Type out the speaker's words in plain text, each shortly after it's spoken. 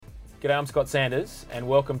G'day, I'm Scott Sanders, and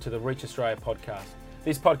welcome to the Reach Australia podcast.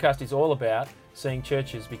 This podcast is all about seeing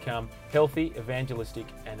churches become healthy, evangelistic,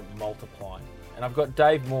 and multiplying. And I've got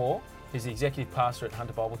Dave Moore, who's the executive pastor at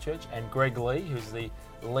Hunter Bible Church, and Greg Lee, who's the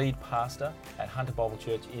lead pastor at Hunter Bible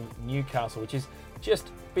Church in Newcastle, which is just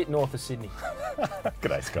a bit north of Sydney.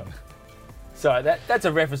 G'day, Scott. So that's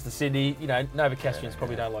a reference to Sydney. You know, Novocastrians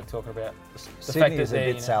probably don't like talking about the Sydney fact that is a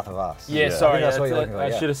they're, bit south of us. Yeah, I sorry, think that's what you're looking I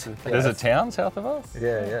at, should have said. There's a town south of us?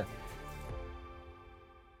 Yeah.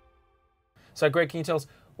 So, Greg, can you tell us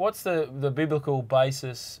what's the biblical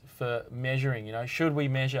basis for measuring? You know, should we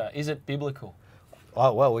measure? Is it biblical?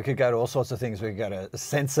 Oh, well, we could go to all sorts of things. We could go to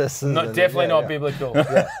census. Definitely not biblical.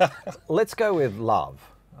 Let's go with love.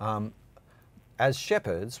 As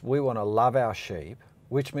shepherds, we want to love our sheep,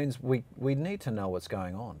 which means we need to know what's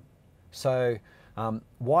going on. So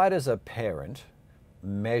why does a parent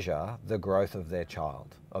measure the growth of their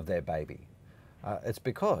child, of their baby? It's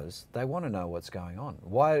because they want to know what's going on.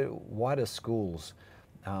 Why do schools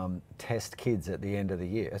test kids at the end of the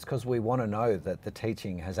year? It's because we want to know that the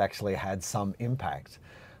teaching has actually had some impact.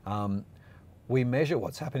 We measure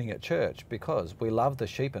what's happening at church because we love the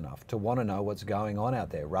sheep enough to want to know what's going on out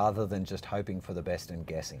there rather than just hoping for the best and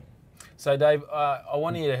guessing. So, Dave, I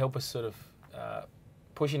want you to help us sort of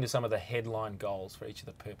push into some of the headline goals for each of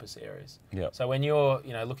the purpose areas. Yep. So when you're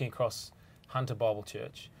looking across Hunter Bible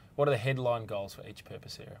Church, what are the headline goals for each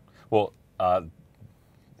purpose area? Well,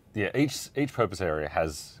 each purpose area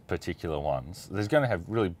has particular ones. There's going to have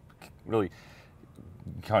really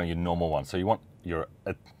kind of your normal ones. So you want your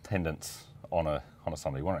attendance on a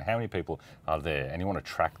Sunday. You want how many people are there, and you want to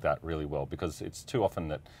track that really well because it's too often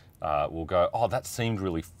that we'll go, oh, that seemed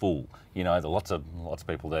really full. You know, there are lots of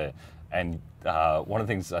people there. And one of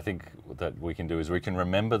the things I think that we can do is we can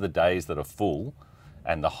remember the days that are full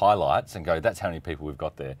and the highlights and go, that's how many people we've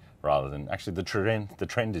got there, rather than actually the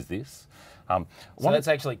trend is this. So that's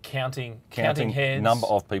actually counting heads, number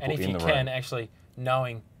of people and if in you the can, room. actually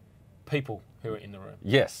knowing people who are in the room.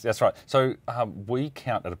 Yes, that's right. So we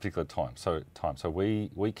count at a particular time. So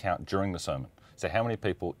we count during the sermon. So how many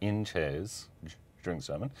people in chairs during the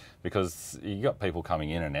sermon, because you got people coming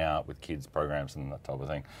in and out with kids programs and that type of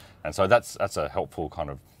thing, and so that's a helpful kind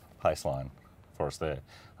of baseline for us there.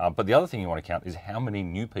 But the other thing you want to count is how many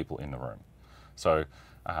new people in the room. So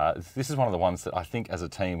this is one of the ones that I think as a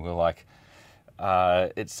team we're like,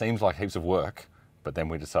 it seems like heaps of work, but then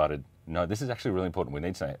we decided, no, this is actually really important. We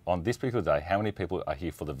need to know on this particular day how many people are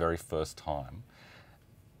here for the very first time.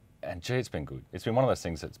 And gee, it's been good. It's been one of those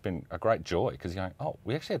things that's been a great joy because you're going, oh,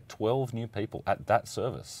 we actually had 12 new people at that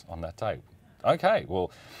service on that day. Okay,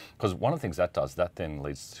 well, because one of the things that does, that then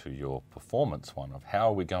leads to your performance one of how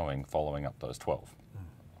are we going following up those 12.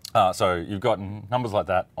 So you've got numbers like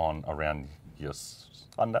that on around your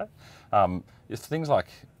Sunday. It's things like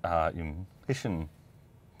in mission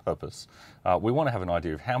purpose, we want to have an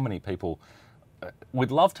idea of how many people,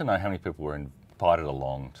 we'd love to know how many people were invited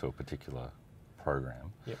along to a particular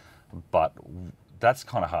program. Yep. But that's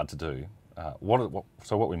kind of hard to do.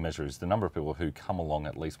 So what we measure is the number of people who come along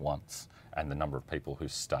at least once and the number of people who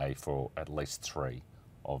stay for at least 3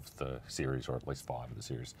 of the series or at least 5 of the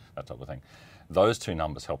series, that type of thing. Those two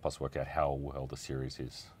numbers help us work out how well the series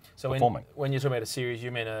is performing. When you're talking about a series, you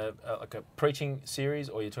mean like a preaching series,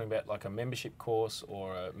 or you're talking about like a membership course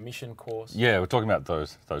or a mission course? Yeah, we're talking about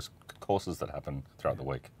those courses that happen throughout the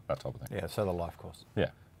week, that type of thing. Yeah, so the life course.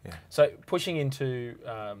 Yeah. So pushing into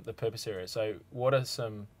the purpose area, so what are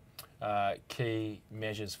some key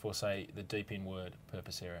measures for, say, the Deep in Word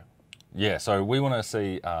purpose area? Yeah, so we want to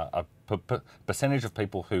see a percentage of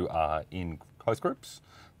people who are in growth groups.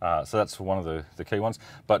 So that's one of the key ones.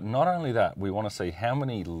 But not only that, we want to see how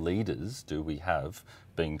many leaders do we have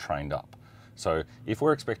being trained up. So if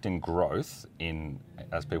we're expecting growth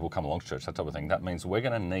as people come along to church, that type of thing, that means we're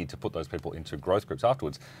going to need to put those people into growth groups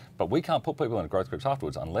afterwards. But we can't put people into growth groups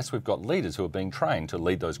afterwards unless we've got leaders who are being trained to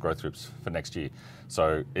lead those growth groups for next year.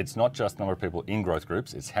 So it's not just the number of people in growth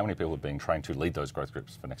groups, it's how many people are being trained to lead those growth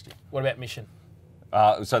groups for next year. What about mission?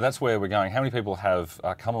 So that's where we're going. How many people have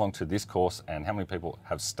come along to this course and how many people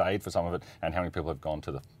have stayed for some of it and how many people have gone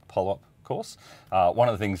to the follow-up course? One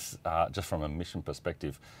of the things, just from a mission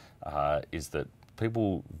perspective, is that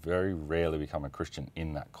people very rarely become a Christian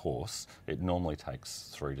in that course. It normally takes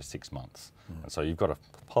 3 to 6 months. And so you've got a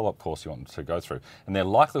follow-up course you want to go through. And their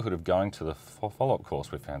likelihood of going to the follow-up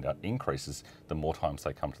course, we found out, increases the more times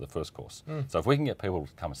they come to the first course. So if we can get people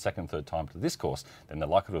to come a second, third time to this course, then the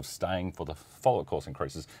likelihood of staying for the follow-up course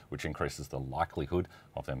increases, which increases the likelihood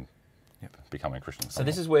of them becoming a Christian. So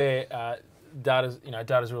this is where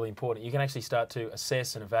data's really important. You can actually start to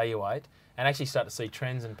assess and evaluate and actually start to see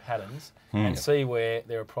trends and patterns and see where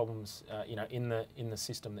there are problems, in the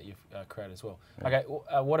system that you've created as well. Yeah.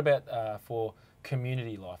 Okay, what about for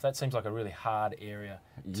community life? That seems like a really hard area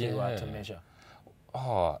to measure.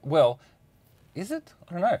 Oh, well, is it?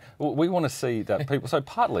 I don't know. Well, we want to see that people, so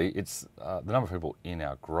partly it's the number of people in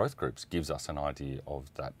our growth groups gives us an idea of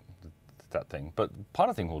that thing. But part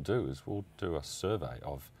of the thing we'll do is we'll do a survey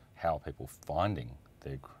of how people finding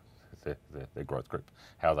their growth group,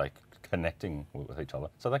 how they connecting with each other.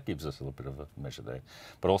 So that gives us a little bit of a measure there.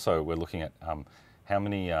 But also we're looking at how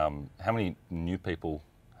many new people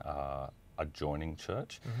are joining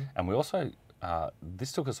church, and we also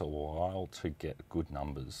this took us a while to get good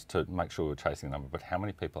numbers to make sure we're chasing the number. But how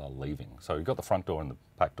many people are leaving? So you've got the front door and the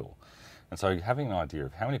back door. And so having an idea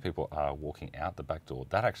of how many people are walking out the back door,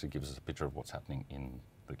 that actually gives us a picture of what's happening in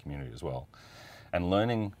the community as well. And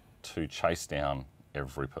learning to chase down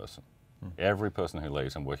every person who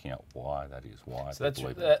leaves, and working out why that is, why so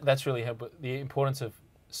people leave. That's really helpful. The importance of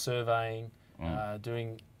surveying,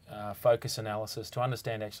 doing focus analysis to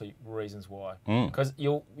understand actually reasons why. Because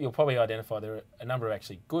you'll probably identify there are a number of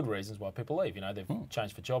actually good reasons why people leave. They've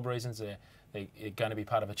changed for job reasons, they're going to be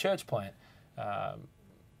part of a church plant.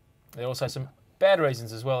 There are also some bad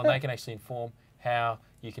reasons as well, and they can actually inform how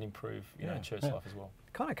you can improve church life as well.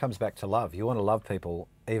 It kind of comes back to love. You want to love people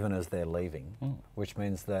even as they're leaving, which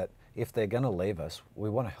means that if they're going to leave us, we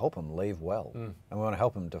want to help them leave well, and we want to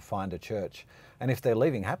help them to find a church. And if they're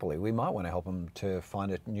leaving happily, we might want to help them to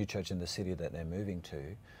find a new church in the city that they're moving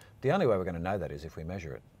to. The only way we're going to know that is if we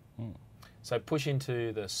measure it. So push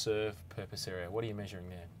into the serve purpose area. What are you measuring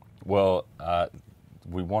there? Well,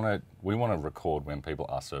 we want to record when people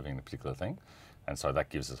are serving a particular thing, and so that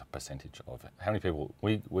gives us a percentage of how many people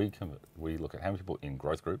we look at how many people in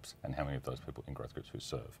growth groups and how many of those people in growth groups who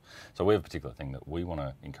serve. So we have a particular thing that we want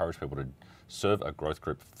to encourage people to serve a growth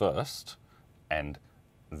group first, and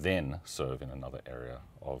then serve in another area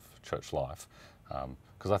of church life,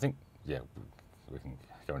 because I think we can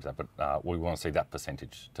go into that, but we want to see that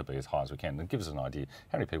percentage to be as high as we can. It gives us an idea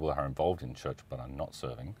how many people are involved in church but are not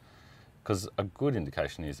serving. Because a good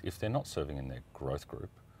indication is if they're not serving in their growth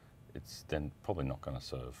group, it's then probably not going to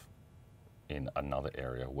serve in another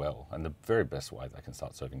area well. And the very best way they can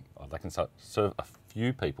start serving, they can start serve a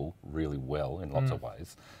few people really well in lots of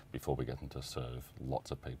ways before we get them to serve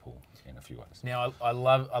lots of people in a few ways. Now, I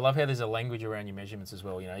love how there's a language around your measurements as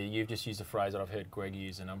well. You've just used a phrase that I've heard Greg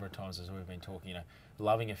use a number of times as we've been talking.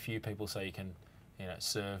 Loving a few people so you can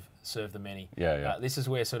serve the many. This is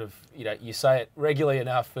where sort of you say it regularly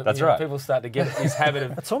enough that That's right. people start to get this habit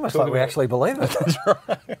of. It's almost like we actually believe it. That's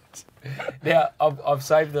right. Now I've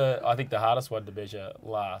saved I think the hardest one to measure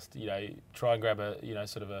last. Try and grab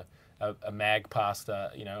a mag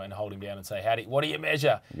pastor, and hold him down and say, what do you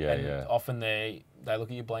measure? Often they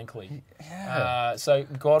look at you blankly. So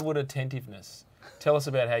Godward attentiveness. Tell us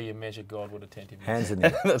about how you measure Godward attentiveness. Hands in the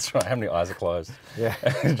air. That's right. How many eyes are closed? Yeah.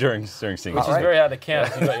 during singing. Which is very hard to count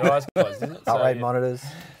if you've got your eyes closed, isn't it? Heart rate monitors.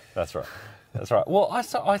 That's right. That's right. Well,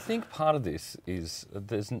 I think part of this is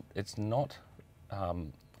it's not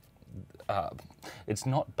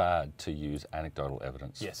bad to use anecdotal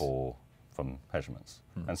evidence from measurements,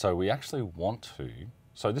 and so we actually want to.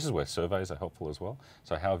 So this is where surveys are helpful as well.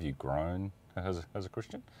 So how have you grown as a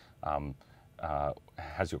Christian?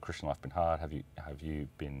 Has your Christian life been hard? Have you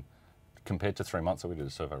been, compared to 3 months ago? We did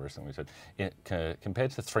a survey recently. We said,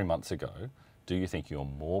 compared to 3 months ago, do you think you're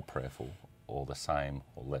more prayerful, or the same,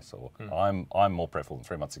 or less? Or I'm more prayerful than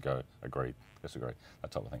 3 months ago. Agreed, disagree,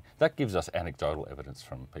 that type of thing. That gives us anecdotal evidence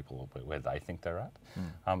from people where they think they're at.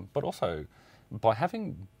 But also, by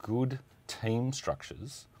having good team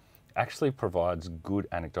structures, actually provides good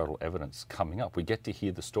anecdotal evidence coming up. We get to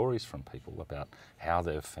hear the stories from people about how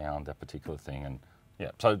they've found that particular thing, and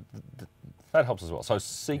so that helps as well. So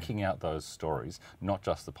seeking out those stories, not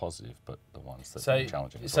just the positive, but the ones that are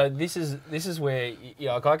challenging. So this is where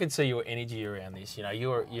I can see your energy around this.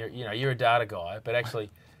 You're a data guy, but actually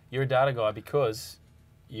you're a data guy because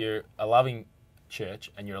you're a loving church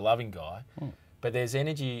and you're a loving guy. But there's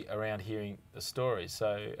energy around hearing the stories.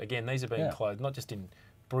 So again, these are being clothed not just in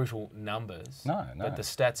brutal numbers, but the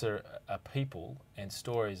stats are people and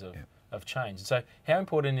stories of change. So how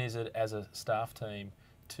important is it as a staff team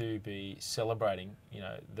to be celebrating,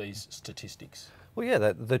 these statistics?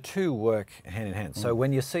 Well, the two work hand in hand. So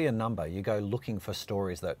when you see a number, you go looking for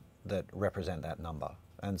stories that represent that number.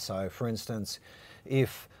 And so, for instance,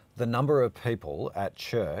 if the number of people at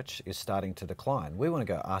church is starting to decline, we want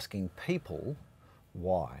to go asking people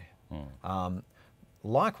why.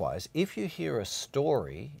 Likewise, if you hear a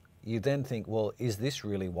story, you then think, well, is this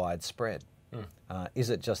really widespread? Is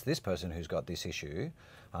it just this person who's got this issue,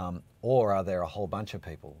 or are there a whole bunch of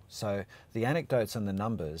people? So the anecdotes and the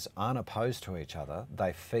numbers aren't opposed to each other.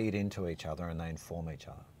 They feed into each other and they inform each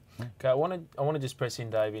other. Okay, I want to just press in,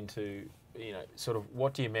 Dave, into sort of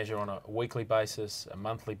what do you measure on a weekly basis, a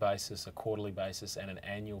monthly basis, a quarterly basis, and an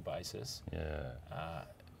annual basis?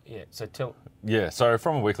 So tell. Yeah, so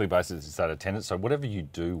from a weekly basis, it's that attendance. So whatever you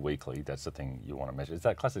do weekly, that's the thing you want to measure. It's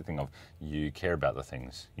that classic thing of you care about the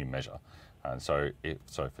things you measure. And so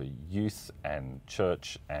for youth and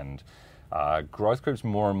church and growth groups,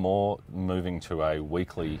 more and more moving to a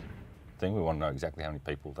weekly thing. We want to know exactly how many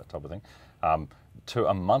people, that type of thing. To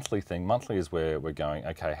a monthly thing. Monthly is where we're going,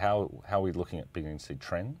 okay, how are we looking at beginning to see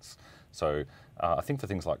trends? So I think for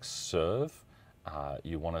things like serve,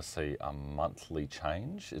 you want to see a monthly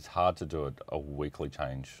change. It's hard to do a weekly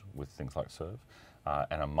change with things like serve,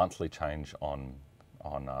 and a monthly change on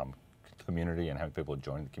community and how many people are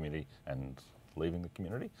joining the community and leaving the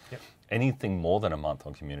community. Yep. Anything more than a month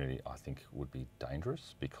on community, I think, would be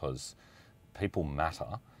dangerous because people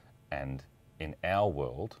matter, and in our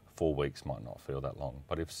world, 4 weeks might not feel that long.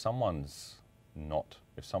 But if someone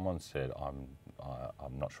said,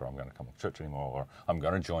 I'm not sure I'm going to come to church anymore, or I'm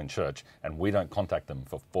going to join church, and we don't contact them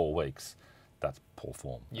for 4 weeks, that's poor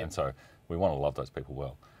form. Yep. And so we want to love those people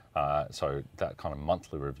well. So that kind of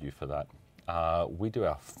monthly review for that. We do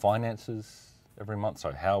our finances every month.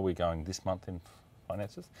 So how are we going this month in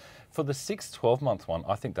finances? For the 6-12 month one,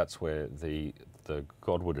 I think that's where the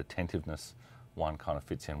Godward attentiveness one kind of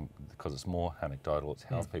fits in, because it's more anecdotal. It's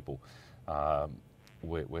how people,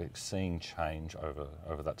 we're seeing change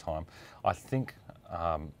over that time. I think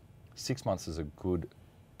 6 months is a good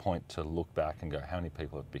point to look back and go, how many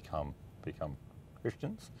people have become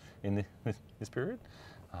Christians in this period?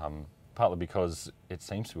 Partly because it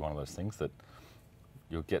seems to be one of those things that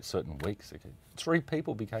you'll get certain weeks. Okay, 3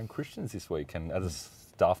 people became Christians this week, and as a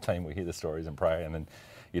staff team, we hear the stories and pray, and then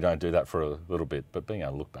you don't do that for a little bit. But being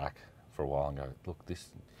able to look back for a while and go, look, this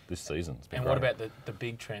season's been And great. what about the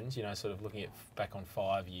big trends? Sort of looking at back on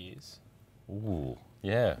 5 years. Ooh,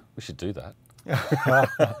 yeah, we should do that.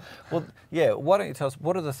 Well, yeah, why don't you tell us,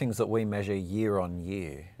 what are the things that we measure year on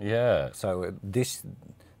year? Yeah. So this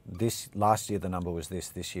last year the number was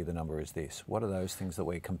this year the number is this. What are those things that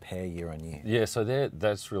we compare year on year? Yeah, so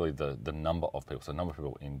that's really the number of people. So the number of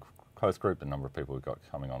people in growth group, the number of people we've got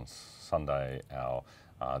coming on Sunday, our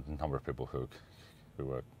number of people who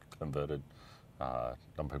were converted, number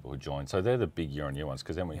of people who joined. So they're the big year on year ones,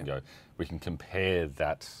 because then we can compare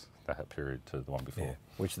that period to the one before. Yeah,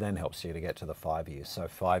 which then helps you to get to the 5 years. So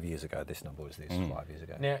 5 years ago this number was this, 5 years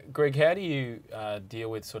ago. Now, Greg, how do you deal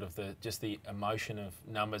with sort of the emotion of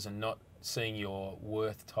numbers and not seeing your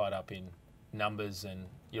worth tied up in numbers and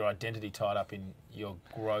your identity tied up in your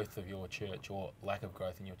growth of your church or lack of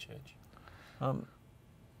growth in your church?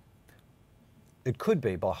 It could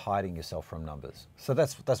be by hiding yourself from numbers. So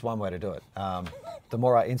that's one way to do it. The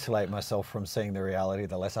more I insulate myself from seeing the reality,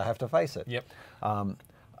 the less I have to face it. Yep.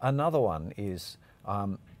 Another one is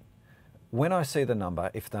when I see the number,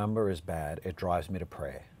 if the number is bad, it drives me to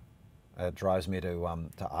prayer. It drives me to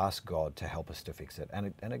ask God to help us to fix it, and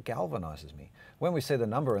it galvanizes me. When we see the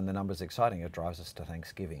number and the number's exciting, it drives us to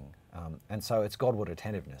thanksgiving. And so it's Godward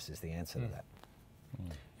attentiveness is the answer to that.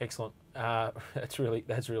 Excellent. That's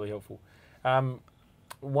really helpful.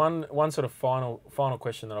 One sort of final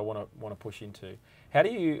question that I want to push into: how do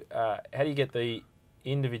you get the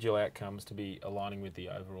individual outcomes to be aligning with the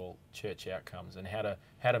overall church outcomes, and how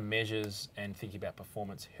do measures and thinking about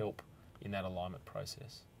performance help in that alignment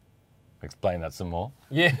process? Explain that some more.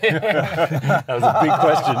 Yeah. That was a big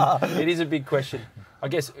question. It is a big question. I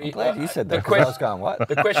guess I'm glad you said that, the 'cause I was going, what?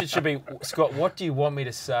 The question should be, Scott, what do you want me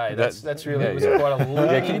to say? That's really yeah, it was yeah. quite a leading.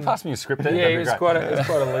 Yeah, can you pass me a script there? Yeah, That'd it be was great.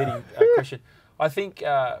 quite a leading question. I think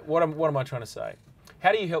what am I trying to say?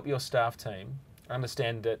 How do you help your staff team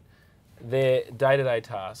understand that their day-to-day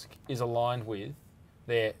task is aligned with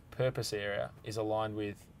their purpose area, is aligned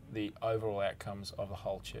with the overall outcomes of the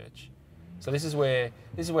whole church? So this is where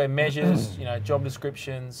measures, job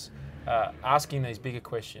descriptions, asking these bigger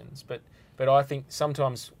questions. But I think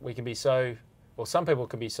sometimes we can be some people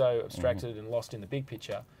can be so abstracted and lost in the big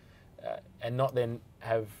picture, and not then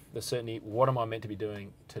have the certainty. What am I meant to be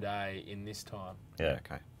doing today in this time? Yeah.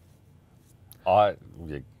 Okay. I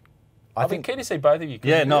I think think keen to see both of you.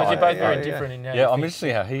 Yeah, no, because you're both very yeah. different in how Yeah, you I'm think. interested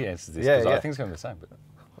in how he answers this, Yeah, because yeah. I think it's going to be the same.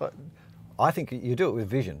 But I think you do it with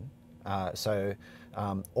vision. So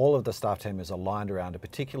all of the staff team is aligned around a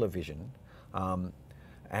particular vision,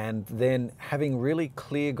 and then having really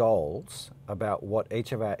clear goals about what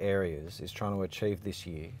each of our areas is trying to achieve this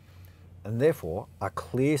year, and therefore a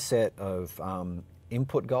clear set of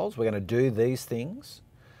input goals. We're going to do these things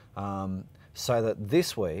so that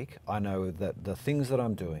this week I know that the things that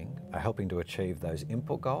I'm doing are helping to achieve those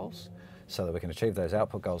input goals so that we can achieve those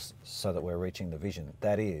output goals so that we're reaching the vision.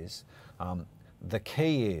 That is, the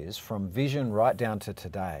key is from vision right down to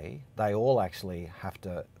today, they all actually have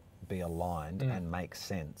to be aligned and make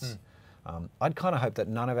sense. I'd kind of hope that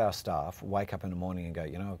none of our staff wake up in the morning and go,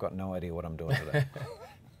 I've got no idea what I'm doing today.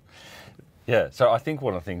 Yeah, so I think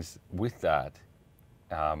one of the things with that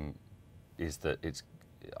is that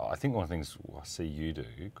I think one of the things I see you do,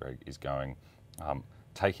 Greg, is going,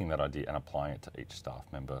 taking that idea and applying it to each staff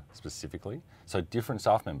member specifically. So different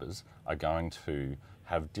staff members are going to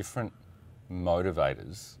have different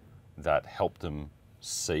motivators that help them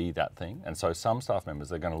see that thing. And so some staff members,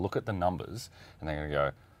 they're going to look at the numbers and they're going to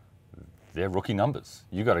go, they're rookie numbers.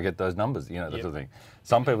 You got to get those numbers, that sort of thing.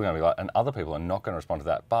 Some people are going to be like, and other people are not going to respond to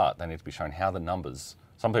that, but they need to be shown how the numbers,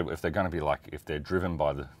 some people, if they're going to be like, if they're driven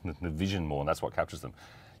by the vision more, and that's what captures them,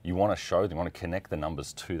 you want to show them, you want to connect the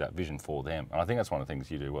numbers to that vision for them. And I think that's one of the things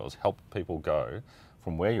you do well, is help people go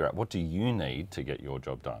from where you're at, what do you need to get your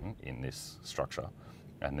job done in this structure?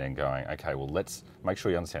 And then going, okay, well, let's make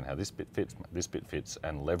sure you understand how this bit fits,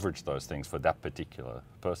 and leverage those things for that particular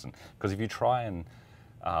person. Because if you try and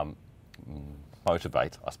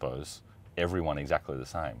motivate, I suppose, everyone exactly the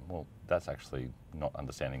same, well, that's actually not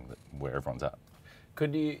understanding where everyone's at.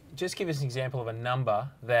 Could you just give us an example of a number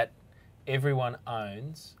that everyone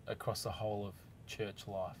owns across the whole of church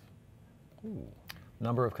life? Ooh.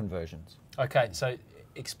 Number of conversions. Okay, so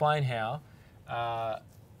explain how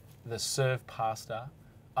the serve pastor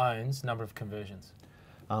owns number of conversions.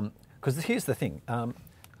 Because here's the thing.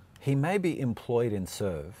 He may be employed in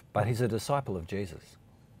serve, but he's a disciple of Jesus.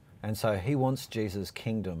 And so he wants Jesus'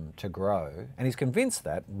 kingdom to grow, and he's convinced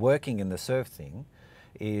that working in the serve thing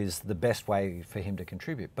is the best way for him to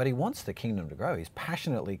contribute. But he wants the kingdom to grow. He's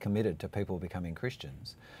passionately committed to people becoming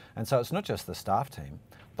Christians. And so it's not just the staff team.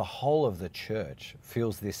 The whole of the church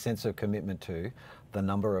feels this sense of commitment to the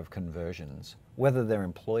number of conversions, whether they're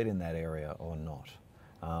employed in that area or not.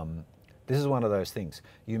 This is one of those things.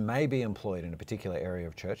 You may be employed in a particular area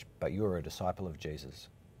of church, but you're a disciple of Jesus.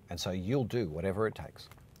 And so you'll do whatever it takes.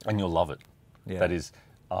 And you'll love it. Yeah. That is,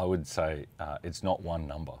 I would say, it's not one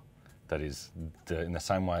number. That is, in the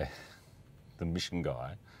same way the mission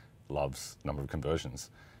guy loves the number of conversions,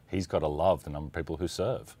 he's got to love the number of people who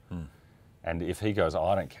serve. And if he goes,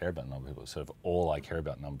 I don't care about the number of people who serve, all I care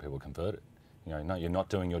about the number of people converted. No, you're not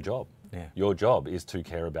doing your job. Yeah. Your job is to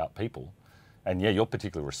care about people. And yeah, you're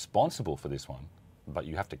particularly responsible for this one, but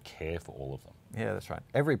you have to care for all of them. Yeah, that's right.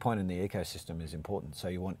 Every point in the ecosystem is important. So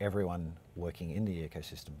you want everyone working in the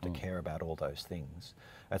ecosystem to care about all those things.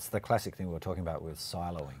 That's the classic thing we were talking about with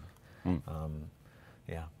siloing.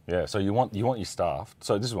 Yeah. Yeah, so you want your staff.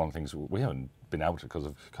 So this is one of the things we haven't been able to because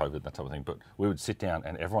of COVID, that type of thing, but we would sit down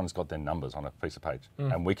and everyone's got their numbers on a piece of page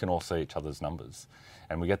and we can all see each other's numbers.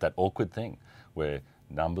 And we get that awkward thing where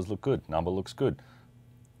numbers look good, number looks good.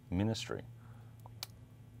 Ministry.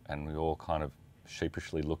 And we all kind of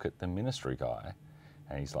sheepishly look at the ministry guy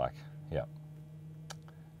and he's like, yeah.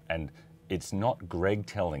 And it's not Greg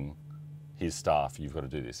telling his staff, you've got to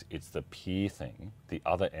do this. It's the peer thing, the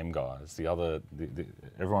other M guys,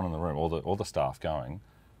 everyone in the room, all the staff going,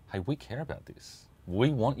 hey, we care about this. We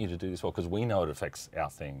want you to do this well because we know it affects our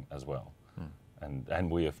thing as well.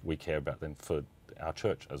 And we care about them for our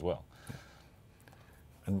church as well.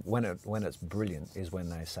 And when it's brilliant is when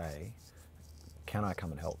they say, can I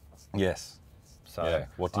come and help? Yes. So yeah.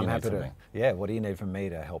 What do you need from me? Yeah, what do you need from me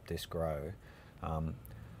to help this grow?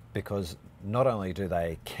 Because not only do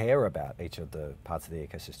they care about each of the parts of the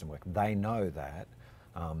ecosystem work, they know that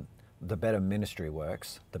the better ministry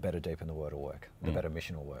works, the better Deep in the Word will work, the better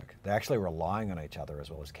mission will work. They're actually relying on each other as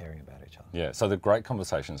well as caring about each other. Yeah, so the great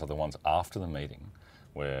conversations are the ones after the meeting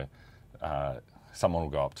where someone will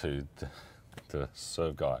go up to the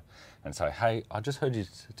serve guy and say, hey, I just heard you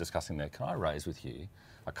discussing there. Can I raise with you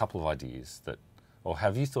a couple of ideas or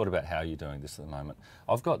have you thought about how you're doing this at the moment?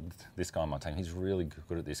 I've got this guy on my team, he's really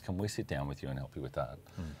good at this. Can we sit down with you and help you with that?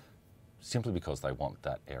 Simply because they want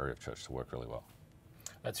that area of church to work really well.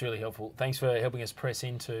 That's really helpful. Thanks for helping us press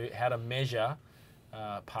into how to measure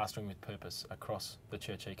pastoring with purpose across the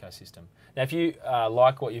church ecosystem. Now, if you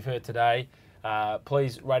like what you've heard today,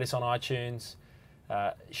 please rate us on iTunes.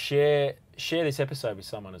 Share this episode with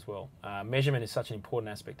someone as well. Measurement is such an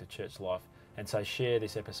important aspect of church life, and so share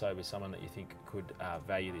this episode with someone that you think could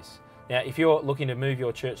value this. Now, if you're looking to move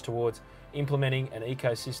your church towards implementing an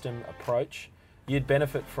ecosystem approach, you'd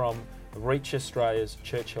benefit from Reach Australia's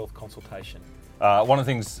church health consultation. One of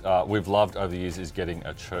the things we've loved over the years is getting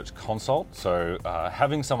a church consult. So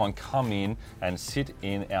having someone come in and sit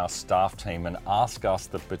in our staff team and ask us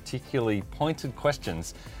the particularly pointed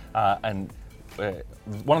questions. And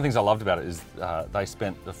one of the things I loved about it is they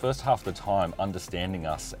spent the first half of the time understanding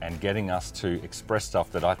us and getting us to express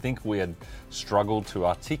stuff that I think we had struggled to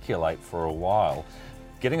articulate for a while.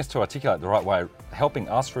 Getting us to articulate the right way, helping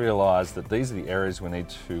us realise that these are the areas we need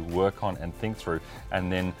to work on and think through,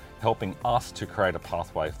 and then helping us to create a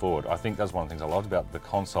pathway forward. I think that's one of the things I loved about the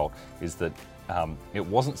consult, is that it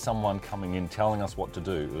wasn't someone coming in telling us what to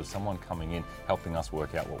do, it was someone coming in helping us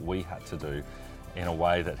work out what we had to do in a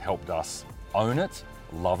way that helped us own it,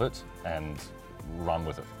 love it, and run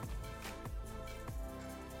with it.